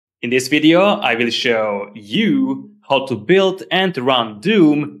In this video, I will show you how to build and run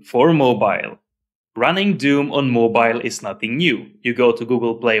Doom for mobile. Running Doom on mobile is nothing new. You go to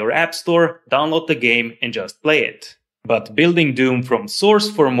Google Play or App Store, download the game and just play it. But building Doom from source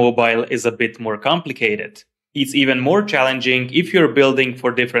for mobile is a bit more complicated. It's even more challenging if you're building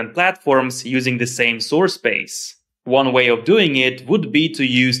for different platforms using the same source base. One way of doing it would be to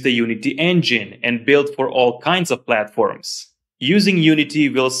use the Unity engine and build for all kinds of platforms. Using Unity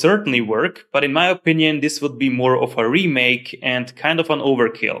will certainly work, but in my opinion this would be more of a remake and kind of an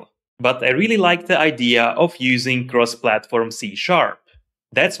overkill. But I really like the idea of using cross-platform C#.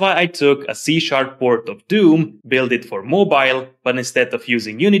 That's why I took a C# port of Doom, built it for mobile, but instead of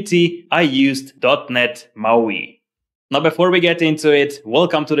using Unity, I used .NET MAUI. Now before we get into it,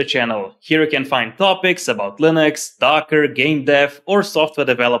 welcome to the channel. Here you can find topics about Linux, Docker, game dev, or software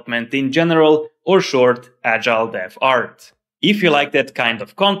development in general, or short, agile dev art. If you like that kind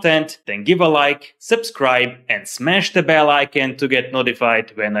of content, then give a like, subscribe, and smash the bell icon to get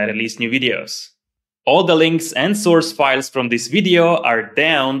notified when I release new videos. All the links and source files from this video are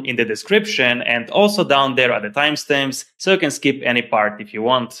down in the description and also down there are the timestamps, so you can skip any part if you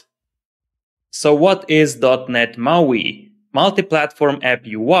want. So what is .NET MAUI? Multi-Platform App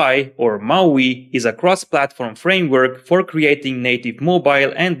UI, or MAUI, is a cross-platform framework for creating native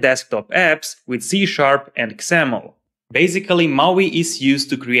mobile and desktop apps with C# and XAML. Basically, MAUI is used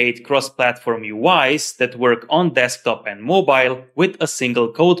to create cross-platform UIs that work on desktop and mobile with a single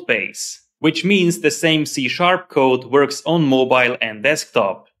code base, which means the same C# code works on mobile and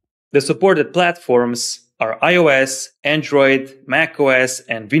desktop. The supported platforms are iOS, Android, macOS,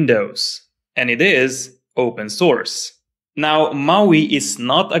 and Windows. And it is open source. Now, MAUI is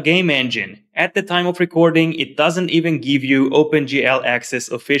not a game engine. At the time of recording, it doesn't even give you OpenGL access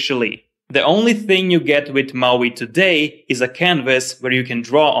officially. The only thing you get with MAUI today is a canvas where you can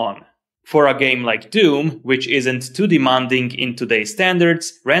draw on. For a game like Doom, which isn't too demanding in today's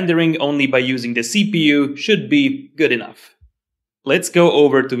standards, rendering only by using the CPU should be good enough. Let's go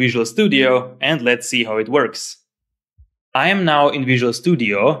over to Visual Studio and let's see how it works. I am now in Visual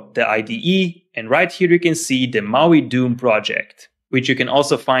Studio, the IDE, and right here you can see the MauiDoom project, which you can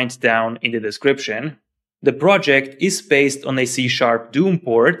also find down in the description. The project is based on a C# Doom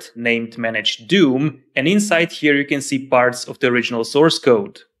port named MauiDoom, and inside here you can see parts of the original source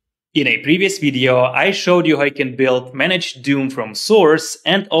code. In a previous video, I showed you how you can build MauiDoom from source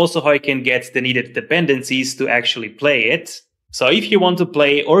and also how you can get the needed dependencies to actually play it. So if you want to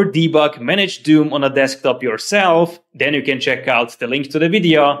play or debug MauiDoom on a desktop yourself, then you can check out the link to the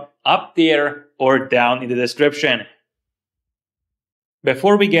video up there or down in the description.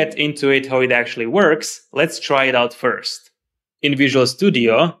 Before we get into it how it actually works, let's try it out first. In Visual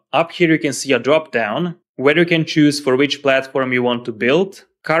Studio, up here you can see a drop-down where you can choose for which platform you want to build.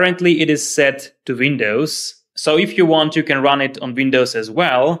 Currently it is set to Windows, so if you want you can run it on Windows as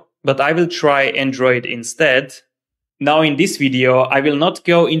well, but I will try Android instead. Now in this video I will not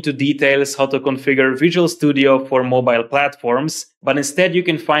go into details how to configure Visual Studio for mobile platforms, but instead you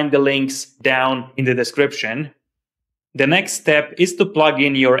can find the links down in the description. The next step is to plug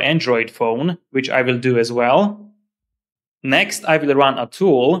in your Android phone, which I will do as well. Next, I will run a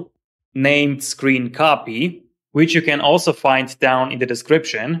tool named Screen Copy, which you can also find down in the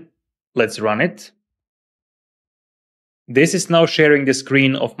description. Let's run it. This is now sharing the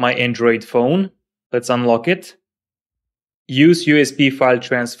screen of my Android phone. Let's unlock it. Use USB file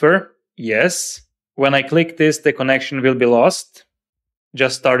transfer. Yes. When I click this, the connection will be lost.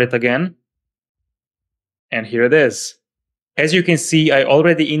 Just start it again. And here it is. As you can see, I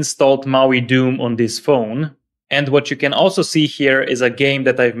already installed MauiDoom on this phone. And what you can also see here is a game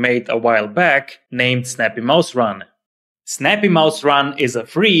that I've made a while back named Snappy Mouse Run. Snappy Mouse Run is a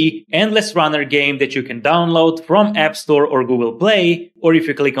free, endless runner game that you can download from App Store or Google Play, or if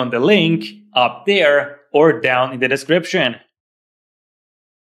you click on the link up there or down in the description.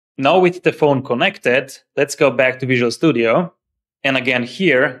 Now with the phone connected, let's go back to Visual Studio. And again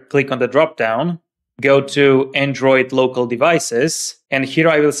here, click on the drop-down. Go to Android local devices, and here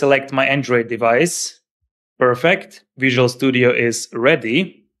I will select my Android device. Perfect, Visual Studio is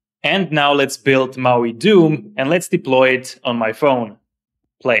ready. And now let's build MauiDoom and let's deploy it on my phone.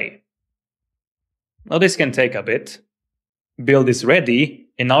 Play. Now this can take a bit. Build is ready,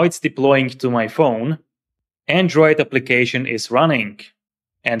 and now it's deploying to my phone. Android application is running.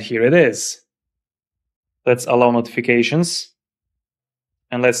 And here it is. Let's allow notifications.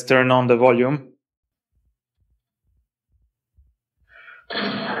 And let's turn on the volume.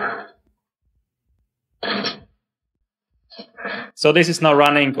 So this is now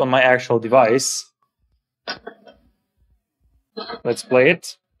running on my actual device. Let's play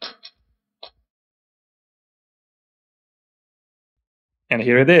it. And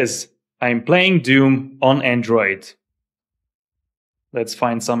here it is. I'm playing Doom on Android. Let's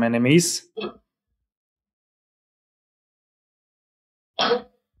find some enemies.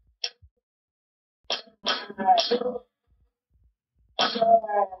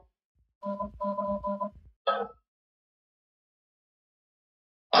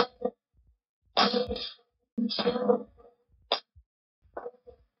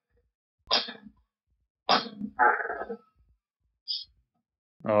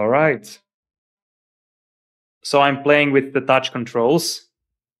 All right. So I'm playing with the touch controls.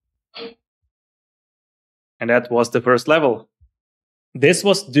 And that was the first level. This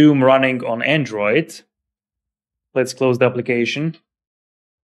was Doom running on Android. Let's close the application.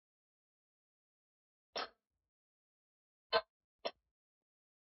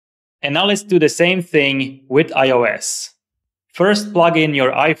 And now let's do the same thing with iOS. First, plug in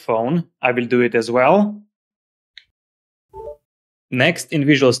your iPhone. I will do it as well. Next, in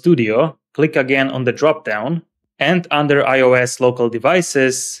Visual Studio, click again on the drop-down. And under iOS local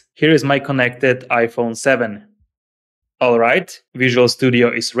devices, here is my connected iPhone 7. Alright, Visual Studio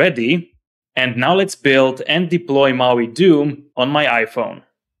is ready. And now let's build and deploy MauiDoom on my iPhone.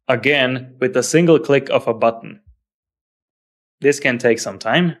 Again, with a single click of a button. This can take some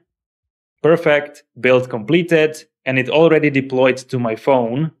time. Perfect, build completed, and it already deployed to my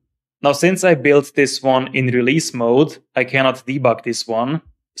phone. Now, since I built this one in release mode, I cannot debug this one.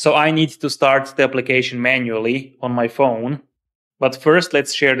 So I need to start the application manually on my phone. But first,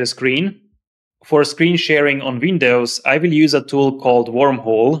 let's share the screen. For screen sharing on Windows, I will use a tool called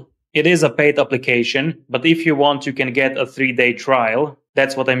Wormhole. It is a paid application, but if you want, you can get a 3-day trial.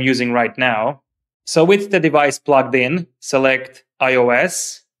 That's what I'm using right now. So with the device plugged in, select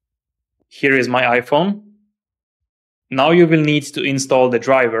iOS. Here is my iPhone. Now you will need to install the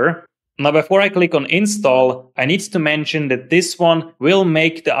driver. Now before I click on install, I need to mention that this one will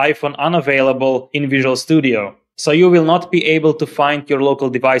make the iPhone unavailable in Visual Studio. So you will not be able to find your local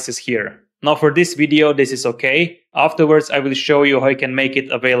devices here. Now for this video, this is okay. Afterwards, I will show you how you can make it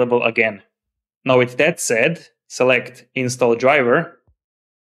available again. Now with that said, select install driver.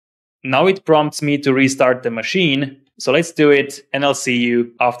 Now it prompts me to restart the machine. So let's do it and I'll see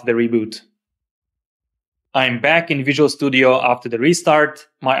you after the reboot. I'm back in Visual Studio after the restart.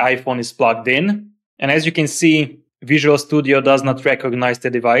 My iPhone is plugged in. And as you can see, Visual Studio does not recognize the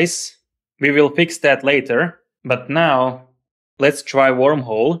device. We will fix that later. But now, let's try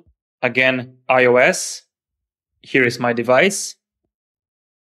Wormhole. Again, iOS. Here is my device.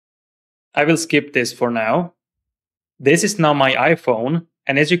 I will skip this for now. This is now my iPhone.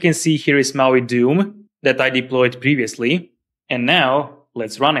 And as you can see, here is MauiDoom that I deployed previously. And now,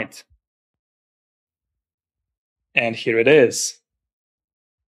 let's run it. And here it is.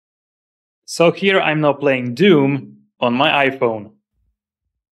 So here I'm now playing Doom on my iPhone.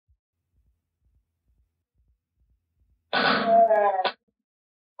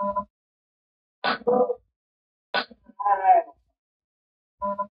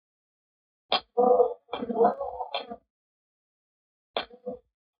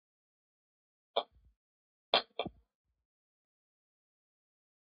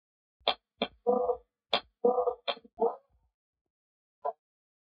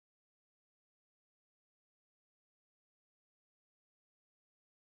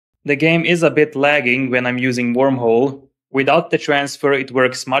 The game is a bit lagging when I'm using Wormhole. Without the transfer, it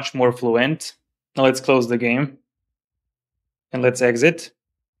works much more fluent. Now let's close the game. And let's exit.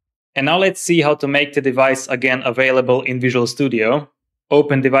 And now let's see how to make the device again available in Visual Studio.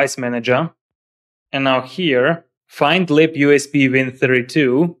 Open Device Manager. And now here, find lib USB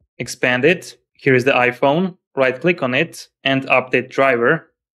Win32, expand it. Here is the iPhone. Right-click on it and update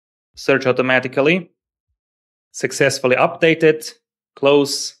driver. Search automatically. Successfully updated.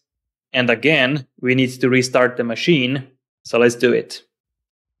 Close. And again, we need to restart the machine. So let's do it.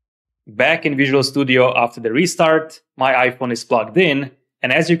 Back in Visual Studio after the restart, my iPhone is plugged in.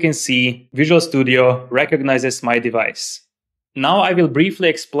 And as you can see, Visual Studio recognizes my device. Now I will briefly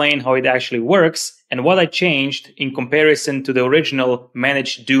explain how it actually works and what I changed in comparison to the original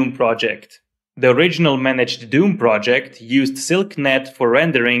Managed Doom project. The original Managed Doom project used SilkNet for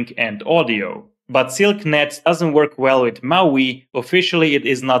rendering and audio. But SilkNet doesn't work well with MAUI. Officially, it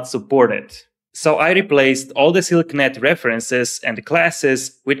is not supported. So I replaced all the SilkNet references and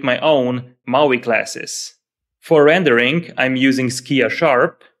classes with my own MAUI classes. For rendering, I'm using Skia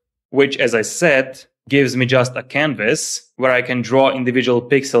Sharp, which, as I said, gives me just a canvas where I can draw individual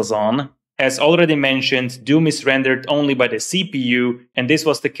pixels on. As already mentioned, Doom is rendered only by the CPU, and this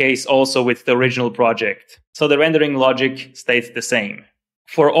was the case also with the original project. So the rendering logic stays the same.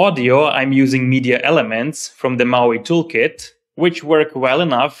 For audio, I'm using media elements from the MAUI toolkit. which work well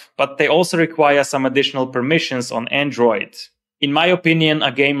enough, but they also require some additional permissions on Android. In my opinion,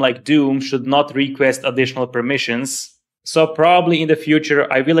 a game like Doom should not request additional permissions, so probably in the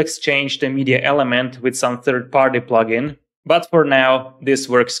future I will exchange the media element with some third-party plugin, but for now this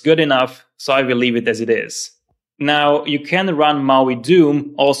works good enough, so I will leave it as it is. Now, you can run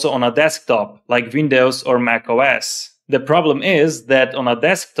MauiDoom also on a desktop, like Windows or Mac OS. The problem is that on a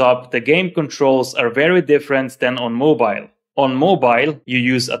desktop, the game controls are very different than on mobile. On mobile, you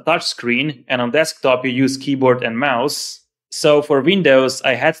use a touchscreen, and on desktop, you use keyboard and mouse. So for Windows,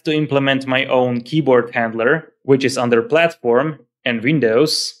 I had to implement my own keyboard handler, which is under Platform, and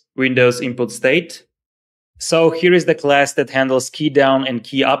Windows Input State. So here is the class that handles key down and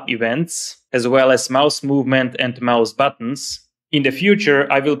key up events, as well as mouse movement and mouse buttons. In the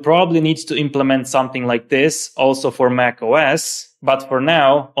future, I will probably need to implement something like this also for Mac OS, but for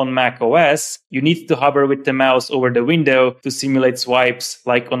now, on Mac OS, you need to hover with the mouse over the window to simulate swipes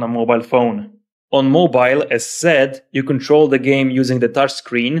like on a mobile phone. On mobile, as said, you control the game using the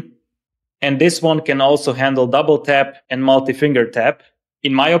touchscreen, and this one can also handle double tap and multi-finger tap.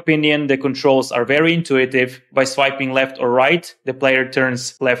 In my opinion, the controls are very intuitive. By swiping left or right, the player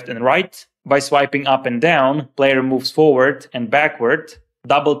turns left and right. By swiping up and down, player moves forward and backward.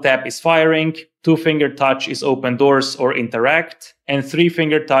 Double tap is firing, 2-finger touch is open doors or interact, and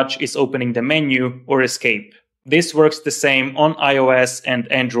 3-finger touch is opening the menu or escape. This works the same on iOS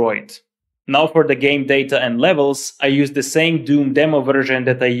and Android. Now for the game data and levels, I use the same Doom demo version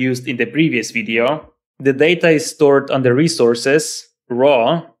that I used in the previous video. The data is stored under Resources,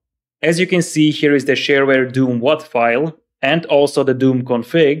 Raw. As you can see, here is the shareware Doom WAT file and also the Doom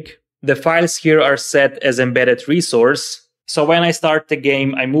config. The files here are set as embedded resource, so when I start the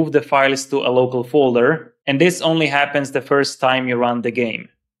game, I move the files to a local folder, and this only happens the first time you run the game.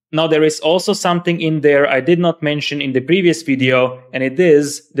 Now there is also something in there I did not mention in the previous video, and it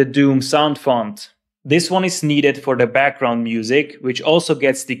is the Doom sound font. This one is needed for the background music, which also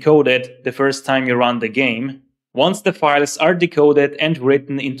gets decoded the first time you run the game. Once the files are decoded and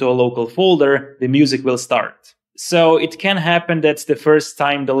written into a local folder, the music will start. So it can happen that the first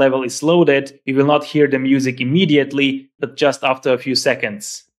time the level is loaded, you will not hear the music immediately, but just after a few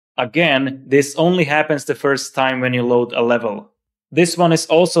seconds. Again, this only happens the first time when you load a level. This one is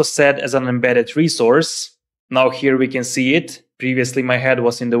also set as an embedded resource. Now here we can see it. Previously my head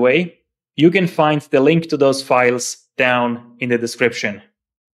was in the way. You can find the link to those files down in the description.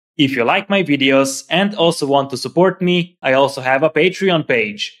 If you like my videos and also want to support me, I also have a Patreon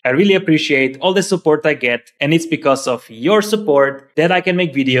page. I really appreciate all the support I get, and it's because of your support that I can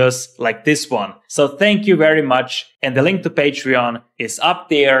make videos like this one. So thank you very much, and the link to Patreon is up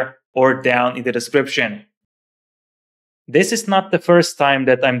there or down in the description. This is not the first time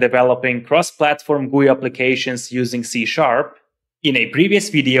that I'm developing cross-platform GUI applications using C#. In a previous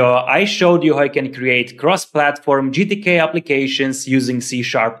video, I showed you how I can create cross-platform GTK applications using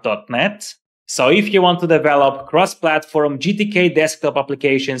C#.net. So if you want to develop cross-platform GTK desktop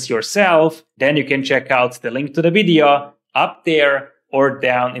applications yourself, then you can check out the link to the video up there or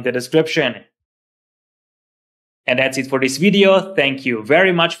down in the description. And that's it for this video. Thank you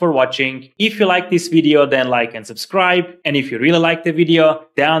very much for watching. If you like this video, then like and subscribe. And if you really like the video,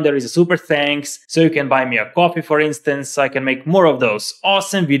 down there is a super thanks. So you can buy me a coffee, for instance, so I can make more of those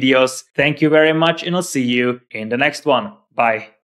awesome videos. Thank you very much, and I'll see you in the next one. Bye.